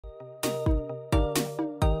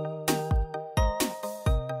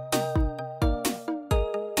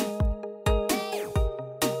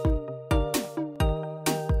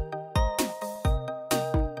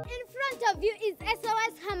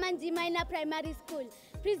Manji Minor Primary School,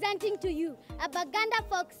 presenting to you a Baganda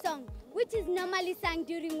folk song, which is normally sung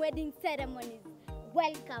during wedding ceremonies.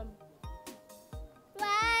 Welcome.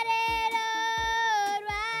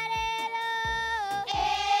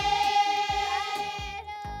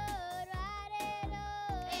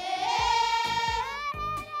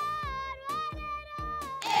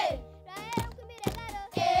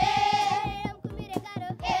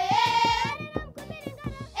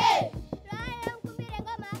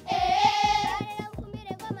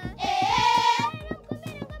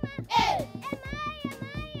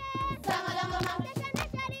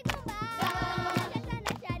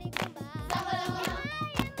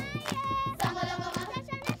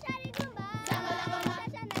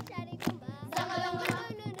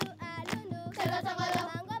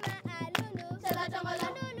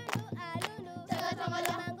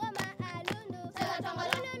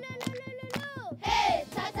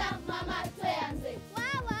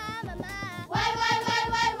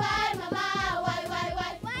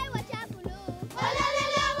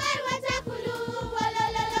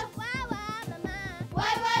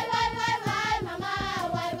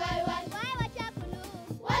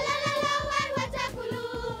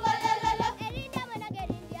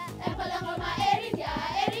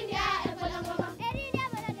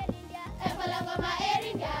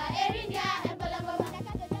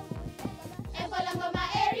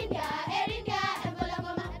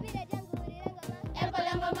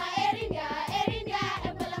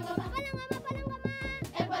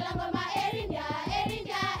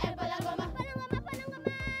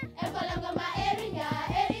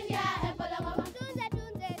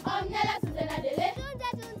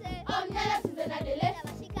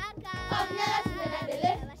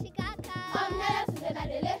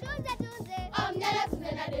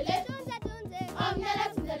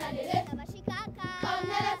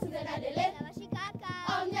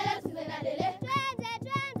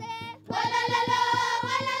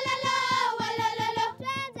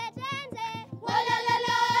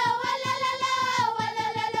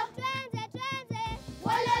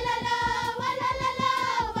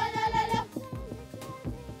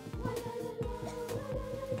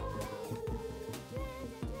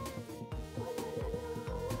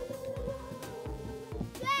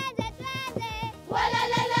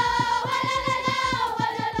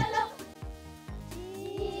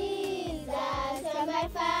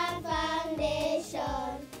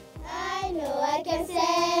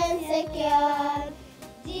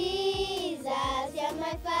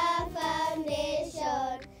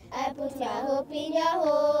 I put my hope in your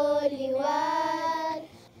holy word.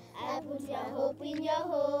 I put my hope in your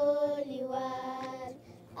holy word.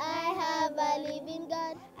 I have a living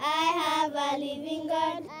God. I have a living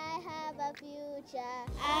God. I have a future.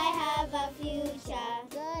 I have a future.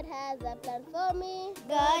 God has a plan for me.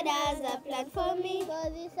 God has a plan for me. For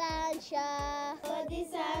the sunshine. For the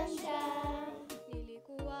sunshine.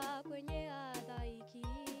 Nilikuwa kwenye adhaiki,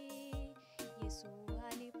 Yesu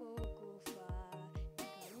alipokufa,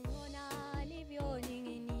 nikamuona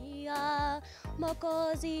alivyoning'inia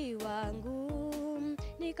Mwokozi wangu,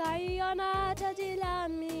 nikaiona taji la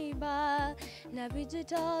miiba na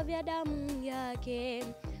vijito vya damu yake.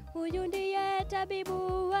 Huyu ndiye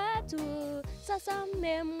tabibu wetu, sasa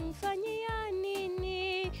mmemfanyia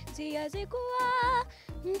nini? Siwezi kuwa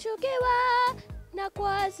mchukiwa na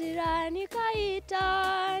kwa hasira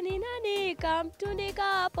nikaita, ni nani nikamtundika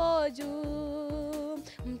hapo juu?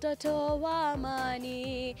 Mtoto wa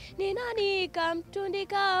amani, ni nani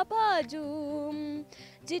nikamtundika hapo juu?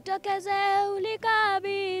 Jitokeze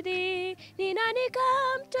ulikabidhi, ni nani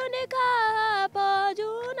nikamtundika hapo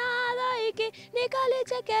juu? Na dhaiki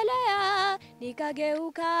nikalichekelea,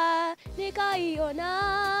 nikageuka,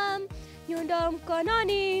 nikaiona nyundo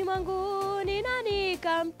mkononi mwangu, ni nani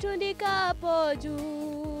kamtundika hapo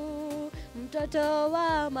juu? Mtoto wa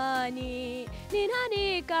amani, ni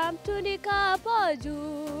nani kamtundika hapo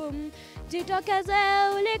juu? Jitokeze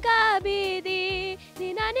ulikabidhi,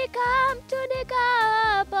 ni nani kamtundika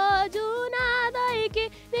hapo juu? Na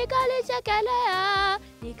dhaiki nikalichekelea,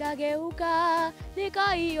 nikageuka,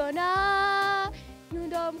 nikaiona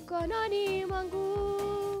nyundo mkononi mwangu.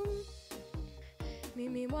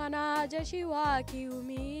 Mimi mwanajeshi wa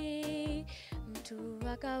kiumi, mtu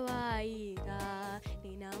wa kawaida,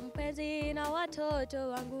 nina mpenzi na watoto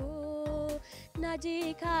wangu,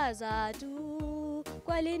 najikaza tu.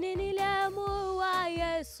 Kweli nilimuua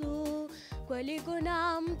Yesu, kweli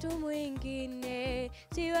kuna mtu mwingine,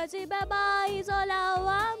 siwezi beba hizo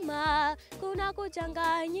lawama, kuna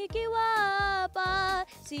kuchanganyikiwa hapa,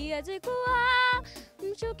 siwezi kuwa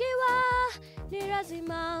mshukiwa, ni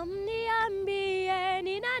lazima mniambie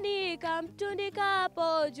ni nani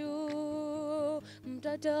kamtundikapo juu?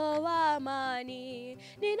 Mtoto wa amani,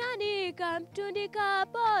 ni nani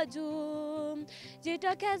kamtundikapo juu?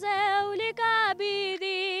 Jitokeze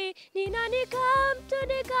ulikabidhi, ni nani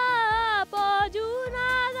kamtundikapo juu?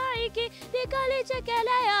 Nadhaiki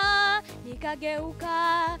nikalichekelea,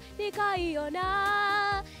 nikageuka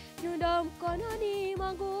nikaiona nyundo mkononi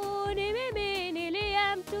mwangu, ni mimi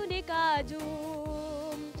niliyemtundika juu.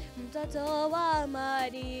 Mtoto wa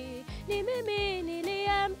amani, ni mimi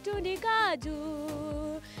niliyemtundika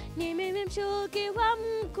juu. Ni mimi mshukiwa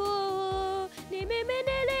mkuu, ni mimi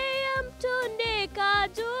niliyemtundika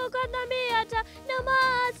juu. Kwa dhambi hata na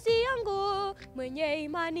maasi yangu, mwenye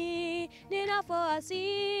imani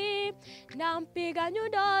ninapoasi, nampiga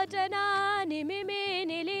nyundo tena, ni mimi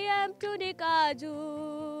niliyemtundika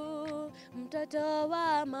juu. Mtoto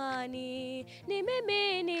wa amani, ni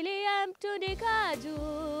mimi niliyemtundika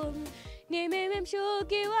juu. Ni mimi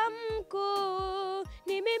mshukiwa mkuu,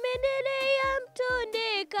 ni mimi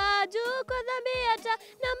niliyemtundika juu. Kwa dhambi hata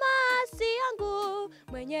na maasi yangu,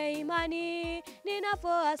 mwenye imani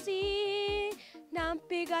ninapoasi,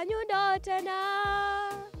 nampiga nyundo tena.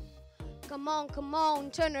 Come on,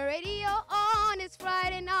 turn the radio on. It's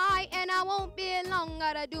Friday night and I won't be long.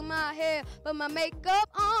 Gotta do my hair, put my makeup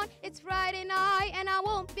on. It's Friday night and I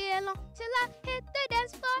won't be long till I hit the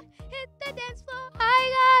dance floor, hit the dance floor.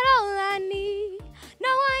 I got all I need. No,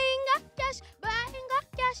 I ain't got cash, but I ain't got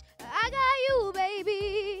cash. I got you,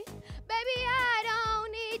 baby. Baby, I don't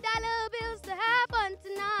need dollar bills to have fun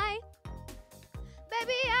tonight.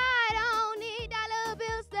 Baby, I don't need dollar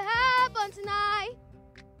bills to have fun tonight.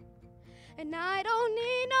 And I don't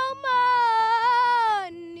need no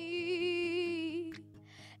money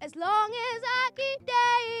as long as I keep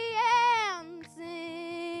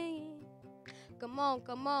dancing. Come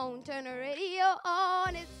on, turn the radio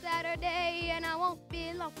on. It's Saturday and I won't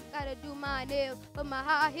be long. Gotta do my nails, put my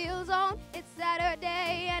high heels on. It's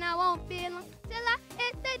Saturday and I won't be long till I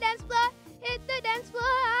hit the dance floor, hit the dance floor.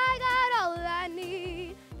 I got all I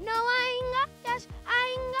need. No, I ain't got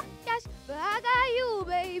cash, but I got you,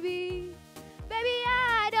 baby. Baby,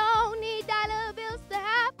 I don't need dollar bills to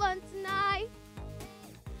have fun tonight.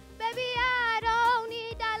 Baby, I don't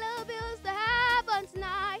need dollar bills to have fun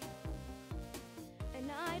tonight. And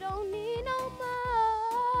I don't need no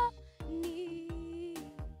money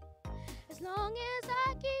as long as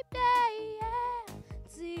I keep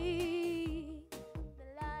dancing. The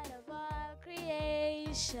light of all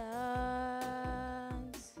creations,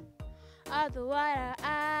 of the water,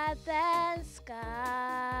 earth and sky.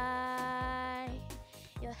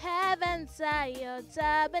 Your heavens are your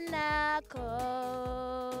tabernacle.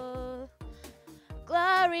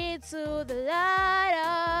 Glory to the Lord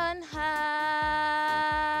on high.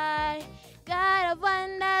 God of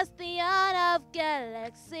wonders, the dawn of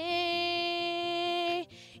galaxy.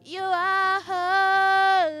 You are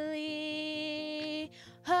holy,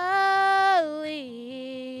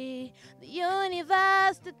 holy. The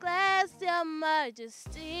universe declares your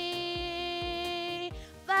majesty.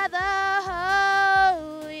 Father,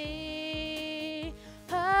 holy,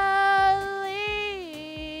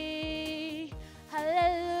 holy,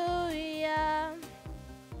 hallelujah.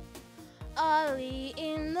 Early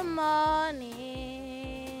in the morning,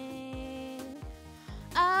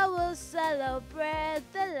 I will celebrate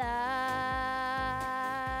the light.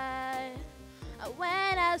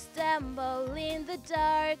 When I stumble in the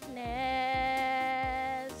darkness,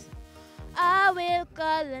 I will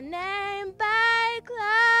call the name by cloud.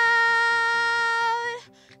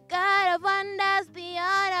 God of wonders,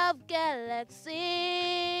 beyond of galaxy,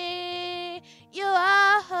 you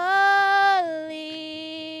are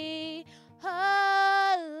holy,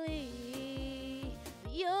 holy.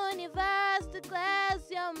 The universe declares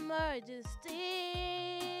your majesty.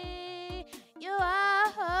 You are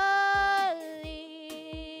holy,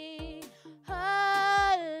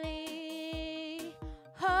 holy,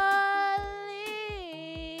 holy,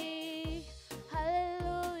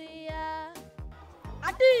 hallelujah.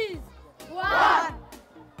 Artist 1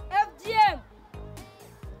 FGM.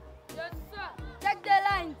 Yes, sir. Check the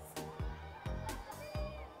lines.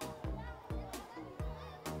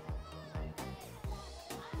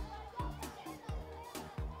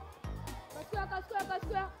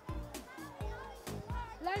 Square.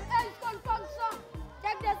 Line A is confirmed, sir.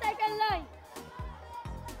 Check the second line.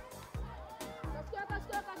 Square.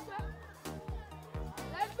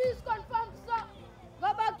 Line B is confirmed, sir. Go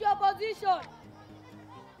back to your position.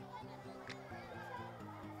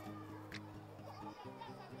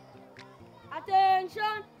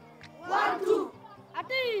 Attention. 1, 2.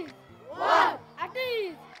 Artist. 1.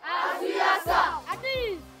 Artist. Asiasa.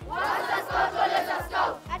 Artist. What's the score?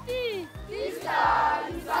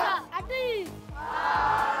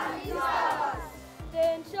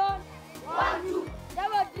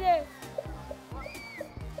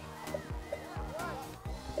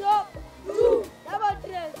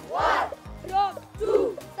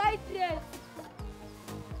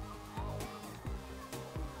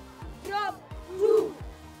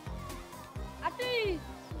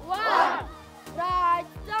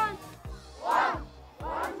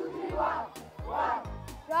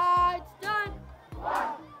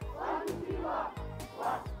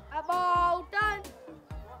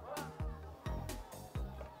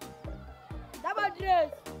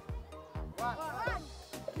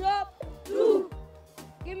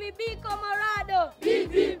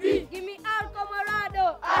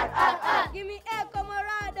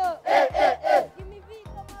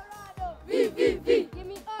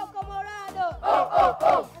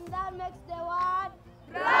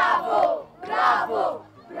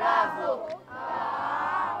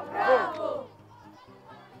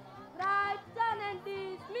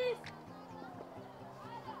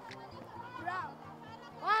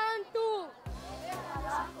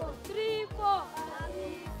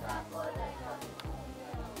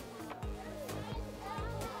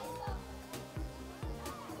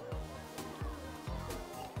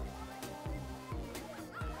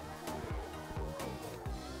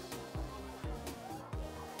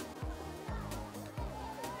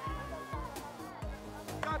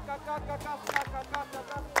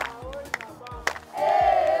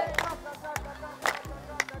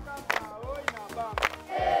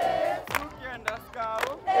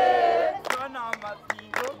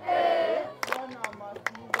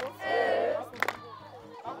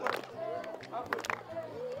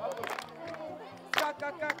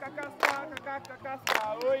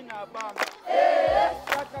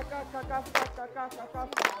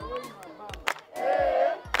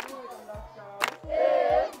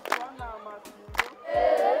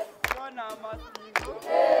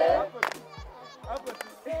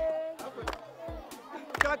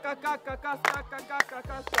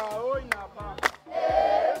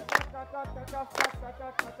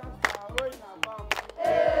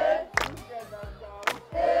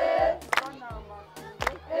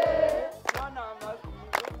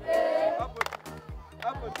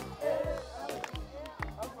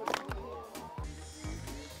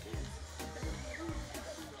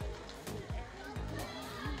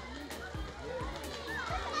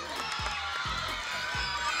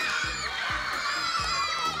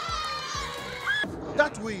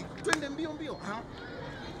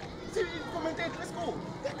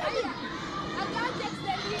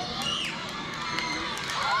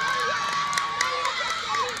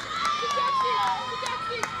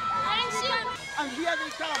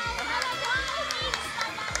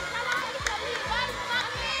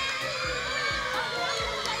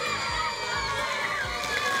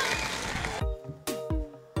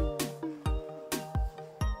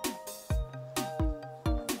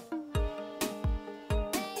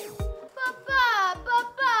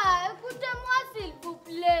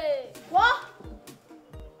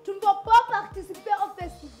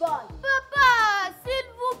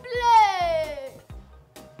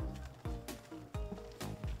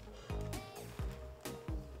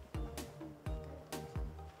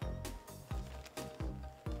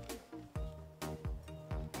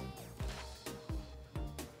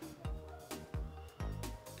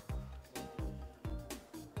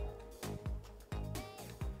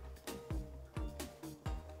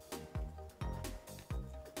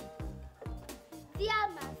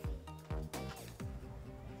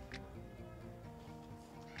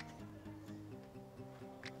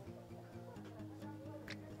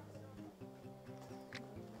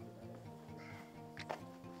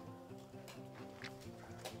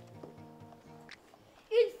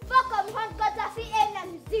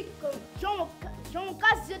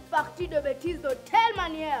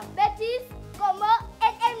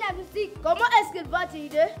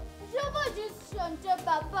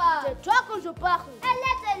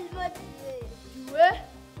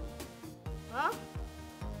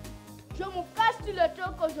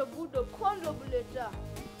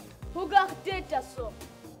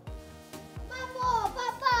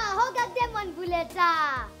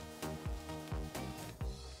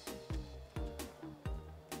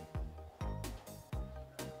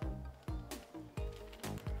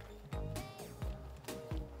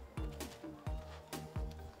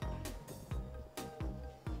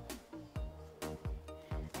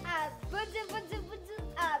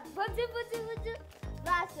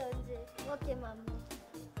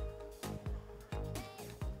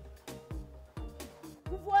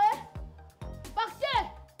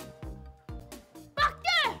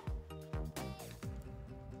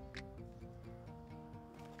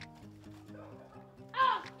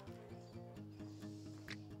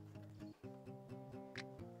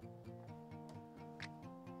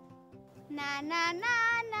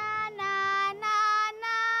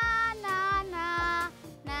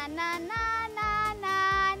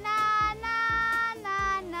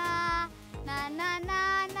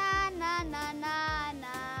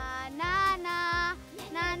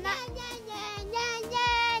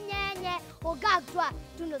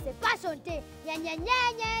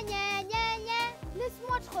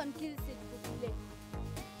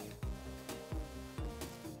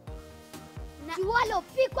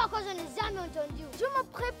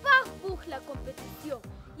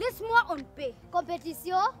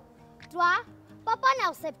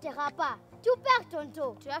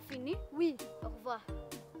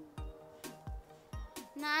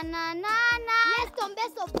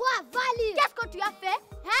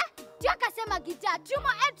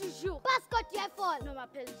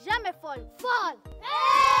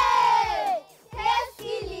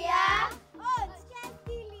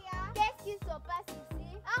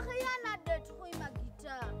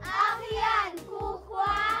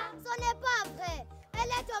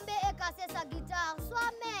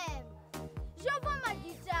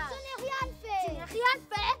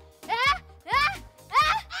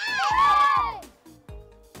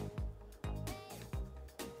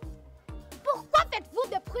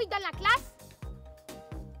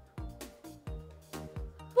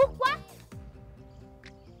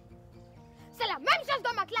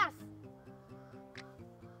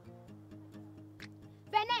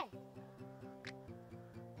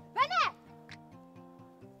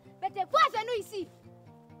 ici.